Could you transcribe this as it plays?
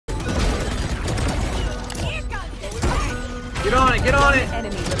Get on it, get on it!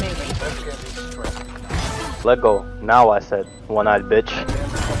 Enemy remaining. Let go. Now I said, one-eyed bitch.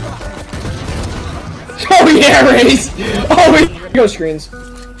 Oh yeah, Race! Oh wait! Go screens.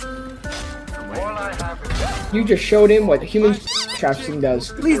 You just showed him what human trafficking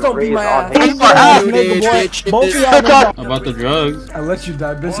does. Please don't beat my ass. Both of y'all About the drugs. I let you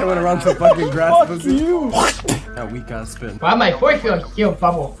die, bitch. I went around to fucking grass pussy. you. That weak ass spin. Why my voice feels still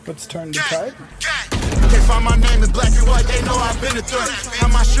bubble? Let's turn the tide. My name is black and white, they know I've been a threat.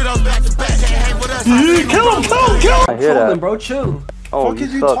 Have my shit up back to back, can't hang with us. Kill him! I hear that. Bro, chill. Oh, Fuck is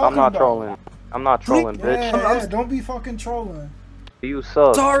you you suck. talking I'm not about? trolling. I'm not trolling, bitch. Yeah, don't be fucking trolling. You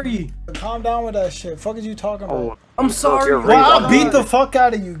suck. Sorry. Calm down with that shit. Fuck is you talking about? Oh, I'm sorry. you're Well, I'll raised beat the fuck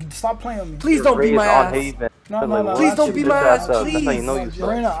out of you. Stop playing with me. Please don't beat my ass. No. Please don't beat my ass, That's how you please. know you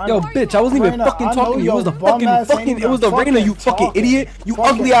suck. Yo, bitch, I wasn't even fucking talking to you. It was the it was the Reina, you fucking idiot. You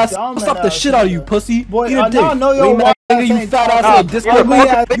ugly ass. I'll slap the shit out of you, pussy. Boy, Eat a dick. I know your Nigga, you fat ass little Discord.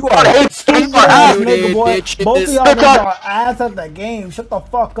 You are stupid ass nigga, boy. Both of y'all niggas are ass at the game. Shut the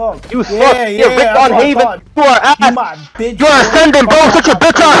fuck up. You suck. Yeah, You're Rick that's on what I Haven. thought. You are ass. You my bitch. You're ascending, bro. Such a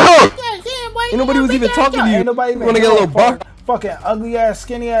bitch ass hook. Ain't nobody was even talking to you. Ain't nobody even wanna get a little bar? Fucking ugly ass,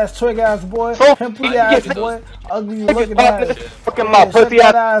 skinny ass, twig ass boy. So Pimply ass boy. Ugly looking ass. Fucking my Shut pussy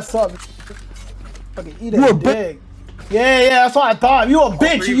that ass. ass up. Fucking eat a dick. Yeah, that's what I thought. You a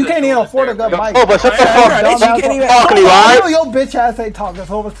bitch. You can't even afford a good mic. Oh, but shut the fuck up. You can't even Talking to you, I know alright? your bitch ass ain't talking,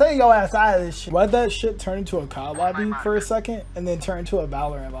 so say your ass out of this shit. Why'd that shit turn into a COD lobby for a second and then turn into a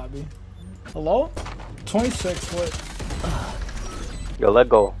Valorant lobby? Hello? 26, what? Yo, let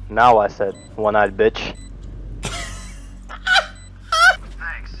go. Now I said, one-eyed bitch.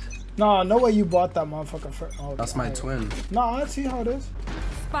 Nah, no way you bought that motherfucker for. Oh, That's my twin. Nah, I see how it is.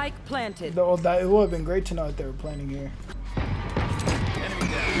 Spike planted. Though that it would have been great to know that they were planning here.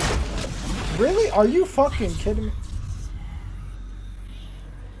 Really? Are you fucking kidding me?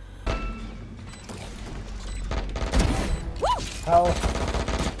 Hell.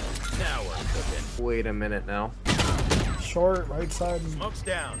 Now we're cooking. Wait a minute now. Short, right side. Smoke's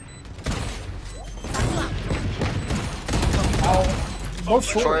down. Ow. Both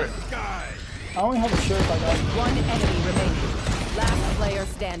short. I only have a shirt like that. One enemy remaining. Last player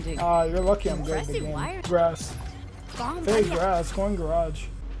standing. You're lucky I'm good at the game. Grass. Fake grass, going garage.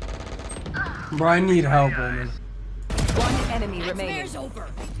 Bro, I need help, man. One enemy remaining.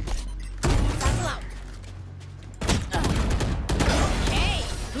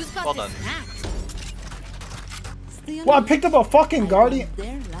 Well done. Well, I picked up a fucking guardian.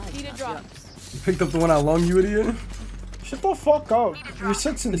 You picked up the one I long, you idiot? Shut the fuck up. You're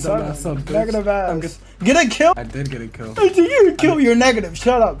 6 and Dumbass 7. bitch. Negative ass. Get a kill? I did get a kill. Did you kill? You're negative.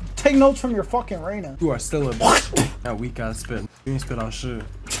 Shut up. Take notes from your fucking Reina. You are still a bitch. That weak ass spit. You ain't spit on shit.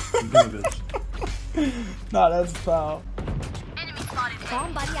 You been a bitch. Nah, that's foul. Enemy spotted.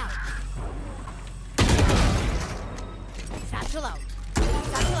 Bomb buddy out. Satchel out.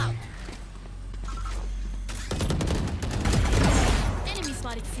 Satchel out. Enemy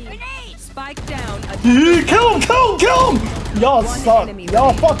spotted C. Grenade. Spike down. Kill him! Y'all suck. enemy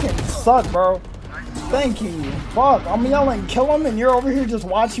Y'all remaining. fucking suck, bro. Thank you. Fuck. I'm yelling kill him and you're over here just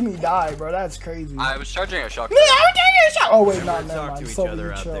watching me die, bro. That's crazy. I was charging a shotgun. Oh wait, no, never mind. to each So other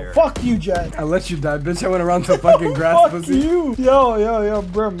you out chill. there. Fuck you, Jet. I let you die, bitch. I went around to fucking grass Fuck pussy. you. Yo,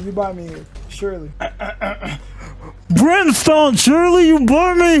 Brim, you buy me here. Surely. Brimstone, surely you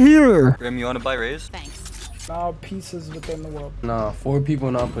brought me here. Grim, you want to buy Raze? Thanks. Now pieces within the world. Nah, 4 people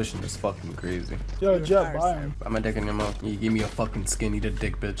not pushing is fucking crazy. Yo, Jet, buy him. I'm a dick in your mouth. You give me a fucking skin, eat a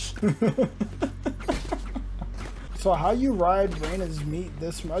dick, bitch. So how you ride Reina's meat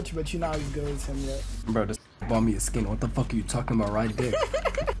this much, but you're not as good as him yet? Bro, this bought me a skin. What the fuck are you talking about, right dick?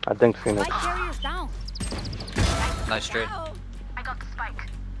 I think Phoenix. Spike carriers down. Nice trade. I got the spike.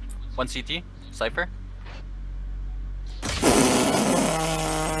 One CT. Cypher.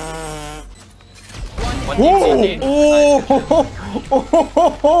 One CT.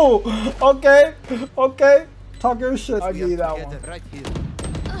 Oh, okay. Talk your shit. I'll give you that one.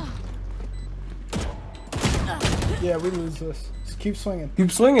 Yeah, we lose this. Just keep swinging.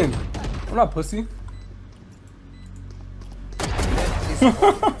 Keep swinging. I'm not pussy.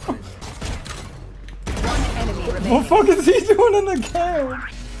 What the fuck is he doing in the game?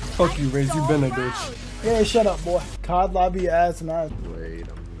 Fuck you, Raze. You been a bitch. Yeah, shut up, boy. COD lobby ass and ass. Wait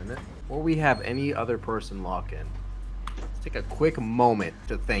a minute. Before we have any other person lock in, let's take a quick moment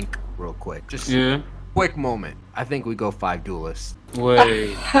to think real quick. Just Quick moment. I think we go 5 duelists.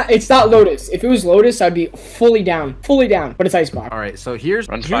 Wait. It's not Lotus. If it was Lotus, I'd be fully down, but it's Icebox. All right, so here's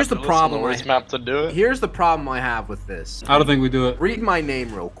the problem. Map to do it. Here's the problem I have with this. I don't think we do it. Read my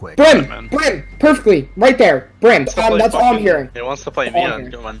name real quick. Brim, perfectly, right there, Brim. That's all I'm hearing. He wants to play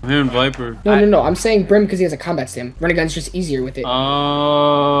Neon. Come on. I'm hearing Viper. No. I'm saying Brim because he has a combat stim. Renegade's just easier with it.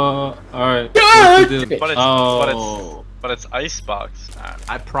 All right. But it's Icebox.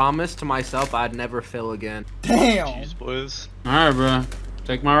 I promised to myself I'd never fail again. Damn. Jeez, boys. Alright, bro.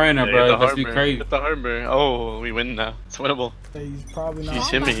 Take my Reyna, bro. Let's be crazy. Get the harbor. Oh, we win now. It's winnable. He's probably not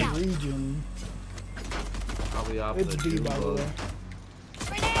He's in himmy. the region. Probably off It's the D, by the way.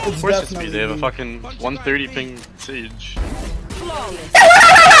 Of course it's B. They have a fucking 130 ping Sage. We won!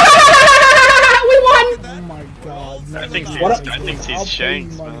 Oh my god. I think he's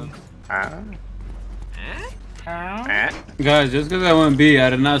Shanks, man. Guys, just because I went B,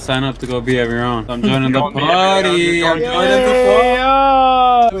 I did not sign up to go B every round. I'm joining the party. I'm joining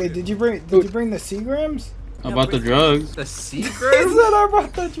the party. Wait, did you bring the Seagrams? About the drugs. The He Seagrams? said I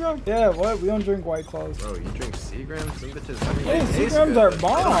brought the drugs. Yeah, what? We don't drink White Claws. Bro, you drink Seagrams? Them bitches. Hey, Seagrams are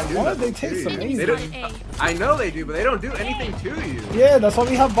bomb. What? They taste amazing. I know they do, but they don't do anything to you. Yeah, that's why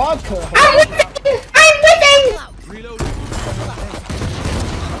we have vodka.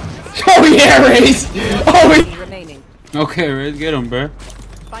 Oh yeah, Raze! Oh, Remaining. Okay, Riz, get him, bro.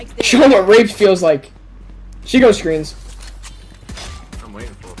 show him what rape feels like. She goes screens. I'm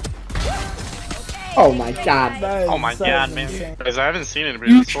waiting for it. Oh my god. Oh my god, man. Guys, I haven't seen it, but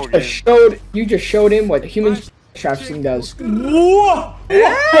it's so good. You just showed him what human trafficking does. Whoa!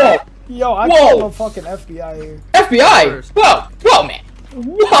 Whoa! Yo, I call a fucking FBI here. FBI! Whoa! Whoa, man!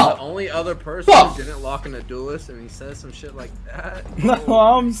 Whoa! The only other person who didn't lock in a duelist and he says some shit like that. That's what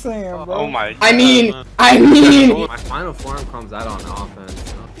I'm saying, bro. Oh my god. I mean. My final form comes out on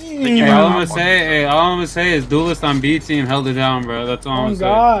offense. Hey, all I'm gonna say is duelist on B team held it down, bro. That's all I'm gonna say. Oh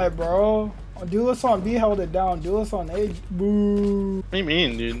god, bro. Duelist on B held it down. Duelist on A, boo. What do you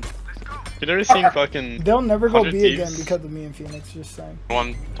mean, dude? You never seen fucking. They'll never go 100 B Thieves? again because of me and Phoenix. Just saying.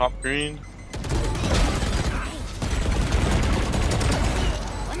 One top green.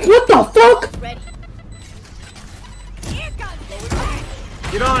 What the fuck?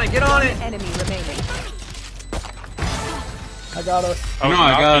 Get on it, get on it! Enemy remaining. I got her.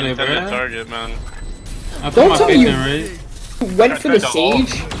 I got it, bro. Target, man. I put Don't my tell faith me in Riz. you went for the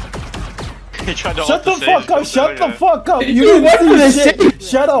Sage? He tried to Shut the ult fuck Sage, up! Shut the guy. fuck up! You You went for didn't the see shit!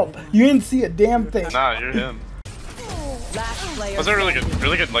 Shut up! You didn't see a damn thing. Nah, you're him. Last player. That's a really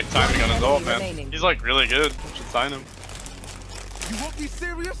good like timing on his ult, man. Remaining. He's like really good. Should sign him. You won't be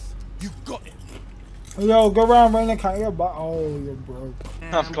serious? You got it. Yo, go around right now. You're oh, you're broke.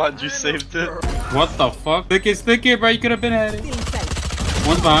 I'm glad you saved it. What the fuck? Stick it, bro. You could have been at it.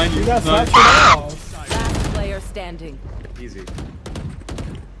 One's behind you. You got Nice. snatched off. Last player standing. Easy.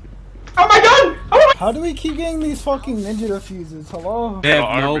 Oh my god! How do we keep getting these fucking ninja defuses? Hello? They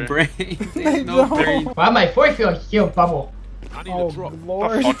have no Arbor. brain. They have no don't. brain. Why my voice feel heal bubble? Oh,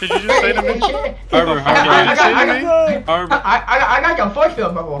 Lord. What did you just say to me? Arbor, I got your voice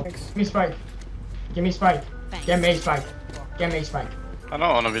feel bubble. Give me spike. Give me spike. Get me spike. Get me spike. I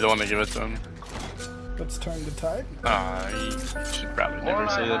don't want to be the one to give it to him. Let's turn the tide. You should probably never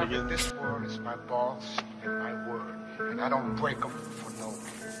say that again. This world is my boss and my word, and I don't break them for no.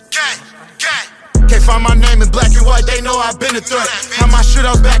 Can't find my name in black and white, they know I've been a threat. How my shit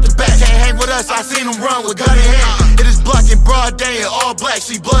up back to back, can't hang with us, I seen them run with gun in hand. It is black and broad day and all black,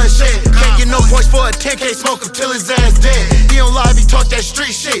 see bloodshed. Can't get no points for a 10K smoke him till his ass dead. He don't lie, he talk that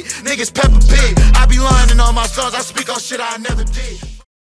street shit, niggas Peppa Pig. I be lying in all my songs, I speak on shit I never did.